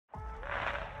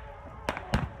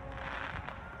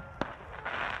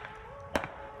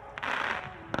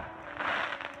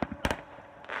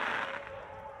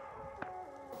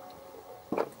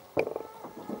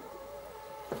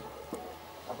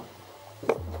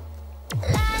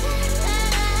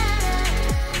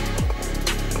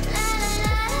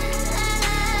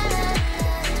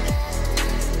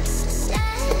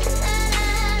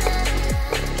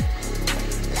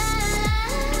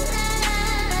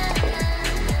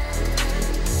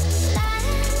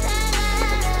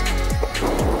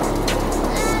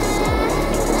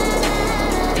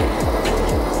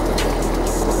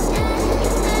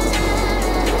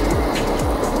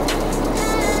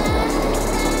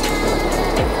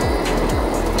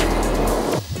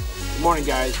morning,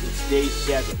 guys. It's day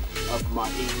 7 of my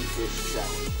 80 fish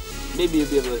challenge. Maybe you'll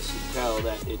be able to tell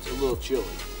that it's a little chilly.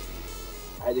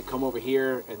 I had to come over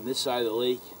here and this side of the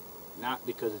lake, not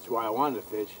because it's where I wanted to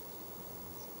fish,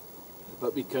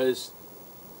 but because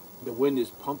the wind is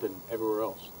pumping everywhere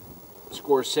else. The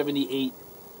score is 78.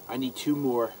 I need 2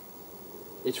 more.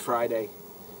 It's Friday.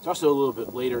 It's also a little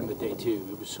bit later in the day too.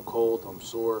 It was so cold. I'm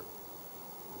sore.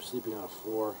 I'm sleeping on the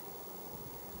floor.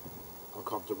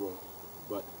 Uncomfortable,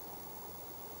 but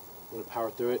I'm gonna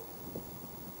power through it.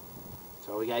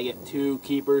 So we gotta get 2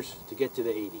 keepers to get to the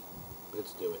 80.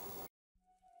 Let's do it.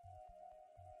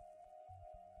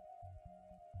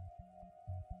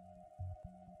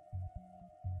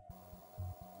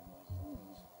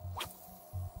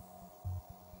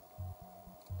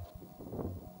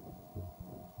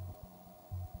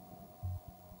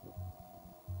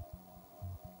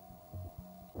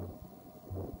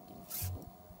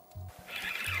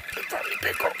 Probably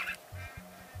pickle.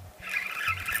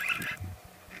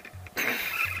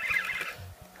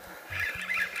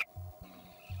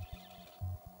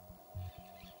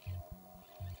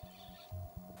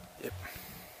 Yep.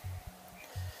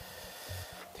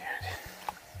 There it is.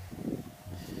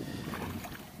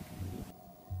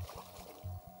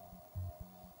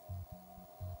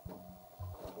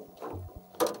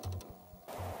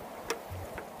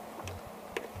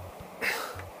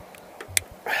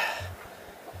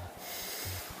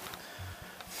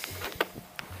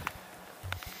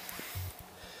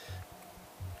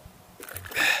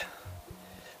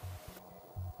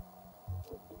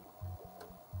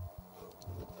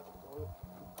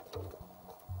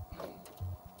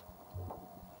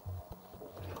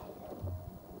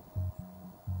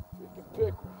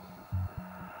 Pick.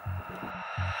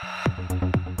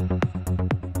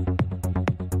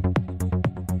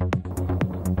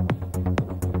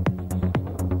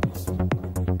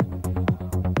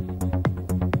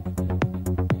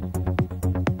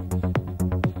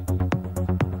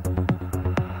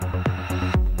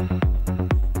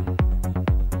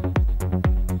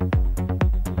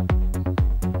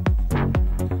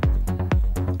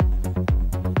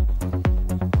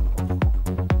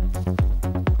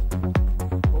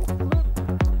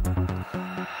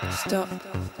 Stop.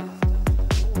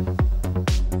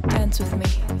 Dance with me.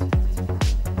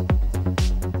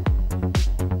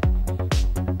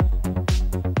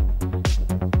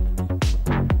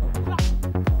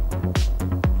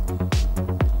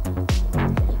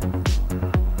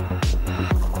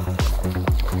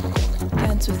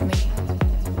 Dance with me.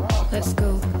 Let's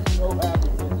go.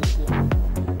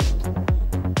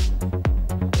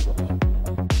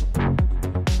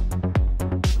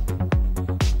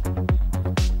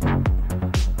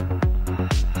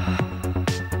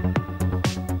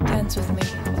 Dance with me.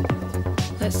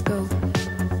 Let's go.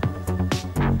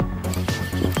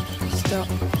 Stop.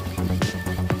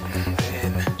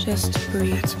 Just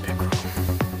breathe. It's a big roll.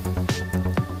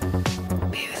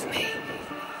 Be with me.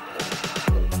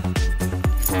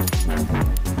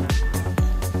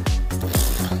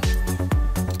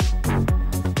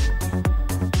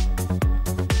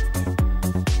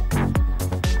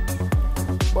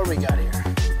 What do we got here?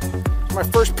 It's my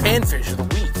first panfish of the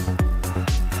week.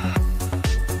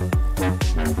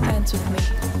 Dance with me.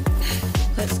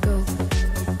 Let's go.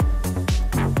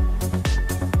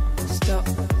 Stop.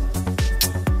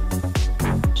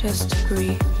 Just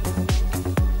breathe.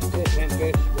 Okay,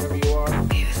 panfish, wherever you are.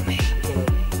 Be with me.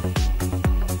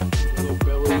 A little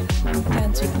belly,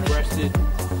 Dance with me. breasted,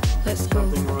 Let's go.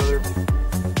 something or other.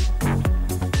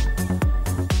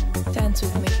 Dance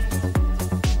with me.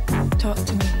 Talk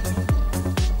to me.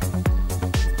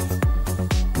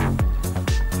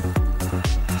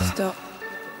 Stop.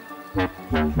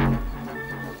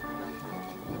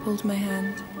 Hold my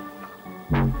hand.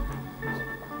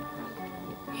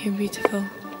 You're beautiful.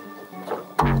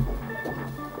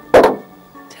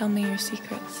 Tell me your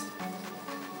secrets.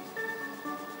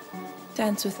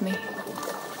 Dance with me.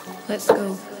 Let's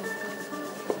go.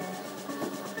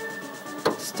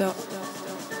 Stop.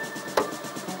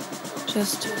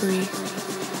 Just breathe.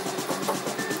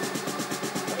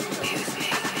 Be with me.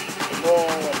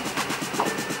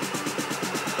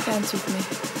 Dance with me.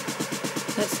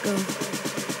 Let's go.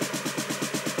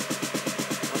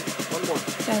 One more.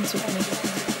 Dance with me.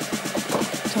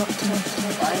 Talk to me.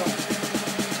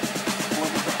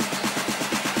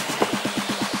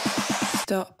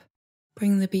 Stop.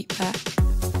 Bring the beat back.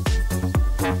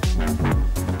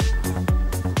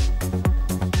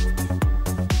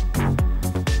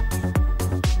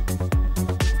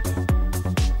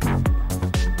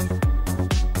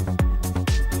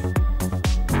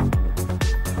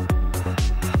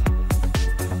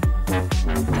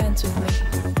 Dance with me.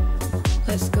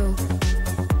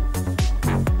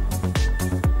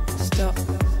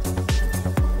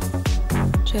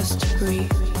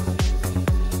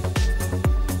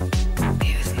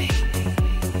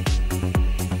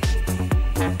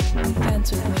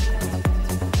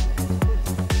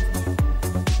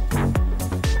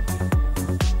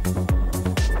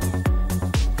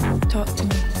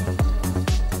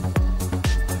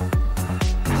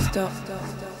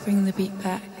 bring the beat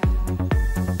back.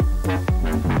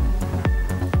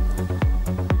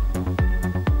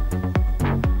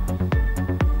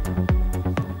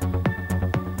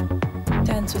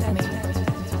 Dance with me.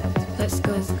 Let's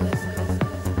go.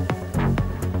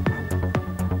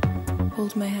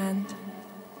 Hold my hand.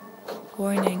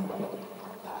 Warning.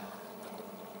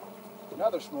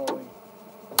 Another small wing.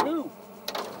 2.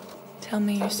 Tell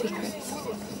me your secrets.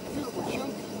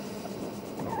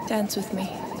 Dance with me.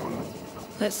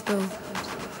 Let's go.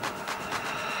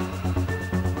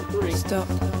 3. Stop.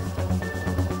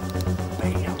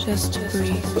 Just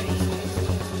breathe.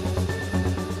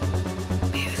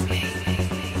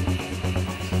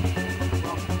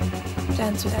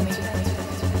 Dance with me.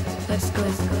 Let's go.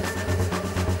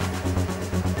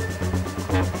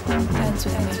 Dance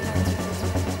with me.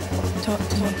 Talk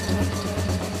to me.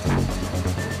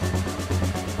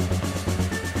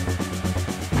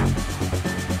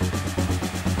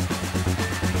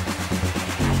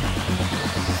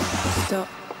 Stop.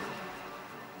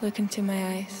 Look into my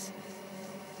eyes.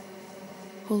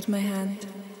 Hold my hand.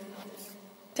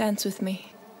 Dance with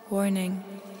me. Warning.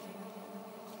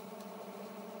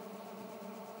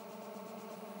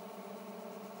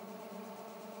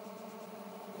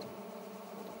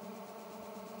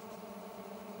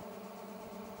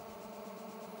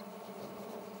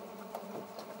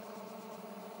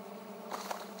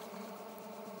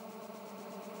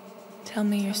 Tell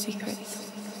me your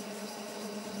secrets.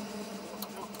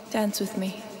 Dance with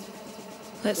me.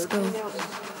 Let's go.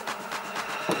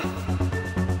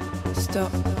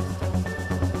 Stop.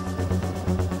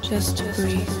 Just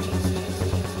breathe.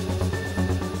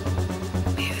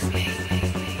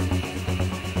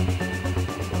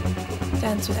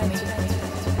 Dance with me.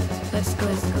 Let's go.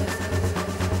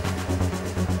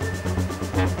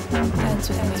 Dance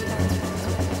with me.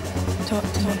 Talk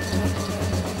to me.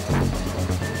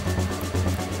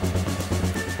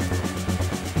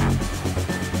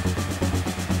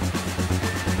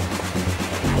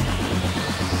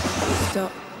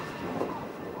 Stop.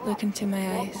 Look into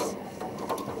my eyes.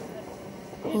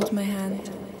 Hold my hand.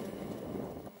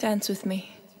 Dance with me.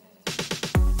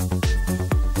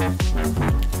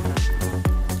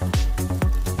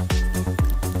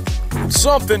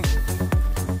 Something.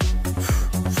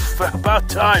 About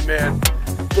time, man.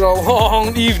 Been a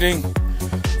long evening,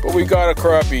 but we got a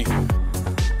crappie.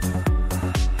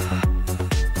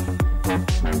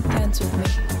 Dance with me.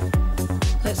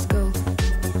 Let's go.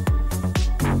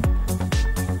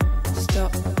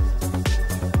 Stop.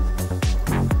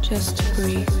 Just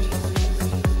breathe.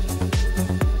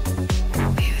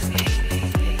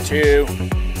 2.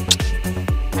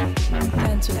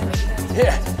 Dance with me.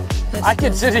 Yeah, Let's I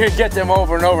can go. sit here and get them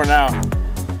over and over now.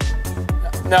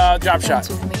 No, drop shot. Dance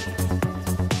with me.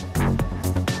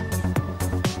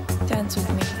 Dance with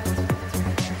me.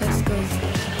 Let's go.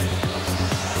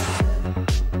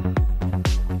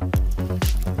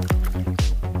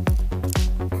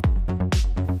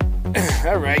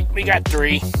 All right, we got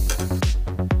 3. He's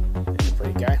a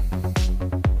pretty guy.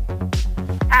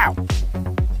 Ow!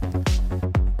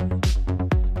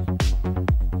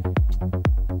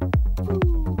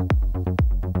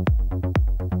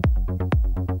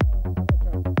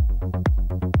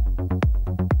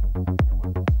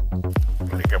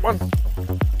 Pretty good one.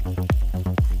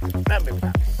 Not maybe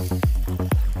not.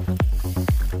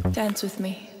 Dance with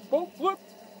me. Oh, flip.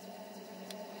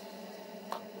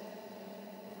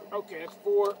 Okay, that's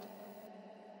 4.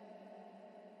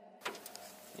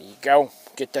 There you go.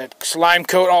 Get that slime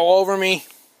coat all over me.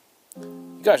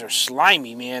 You guys are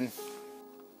slimy, man.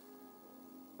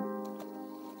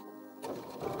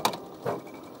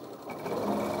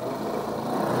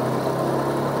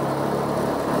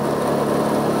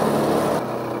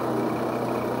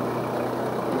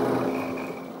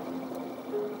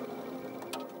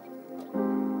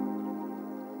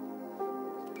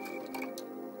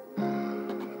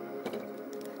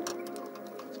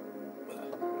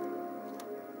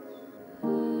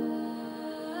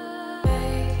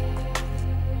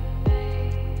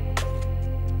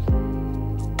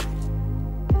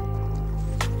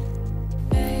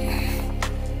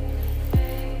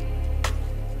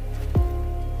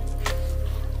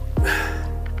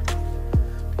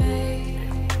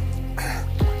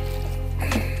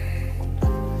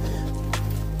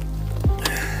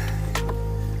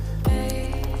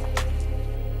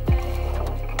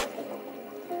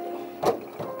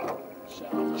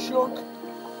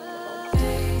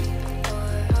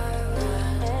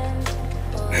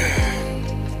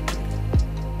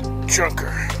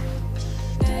 Chunker.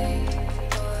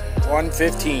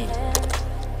 115.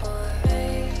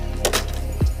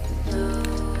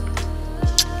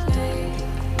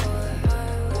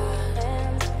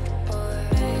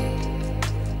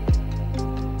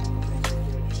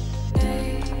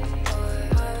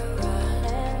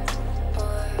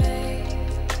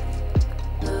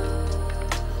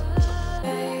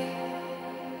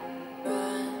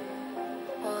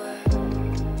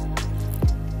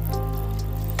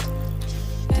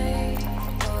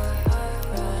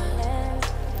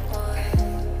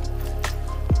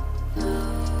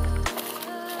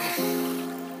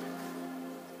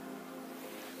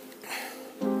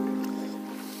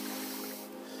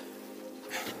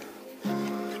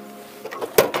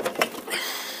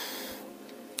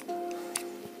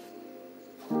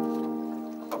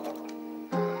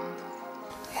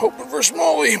 hoping for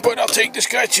Smalley, but I'll take this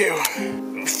guy too.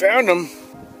 Found him.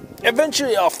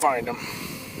 Eventually I'll find him.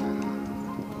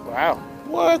 Wow.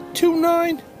 What?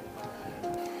 2-9?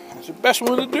 That's the best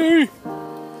one of the day.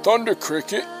 Thunder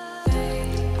Cricket.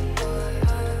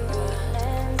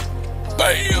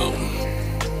 Bam!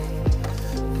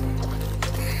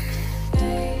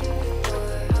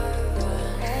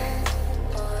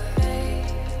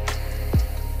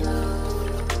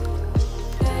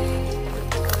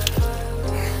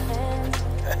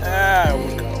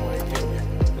 Almost got away, didn't you?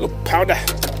 Little powder.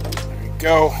 There we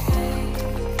go.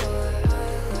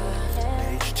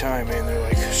 And each time, man, they're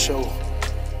like so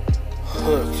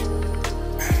hooked.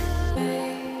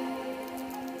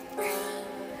 There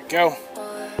we go.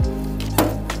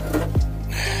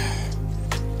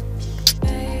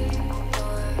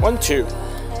 One, two.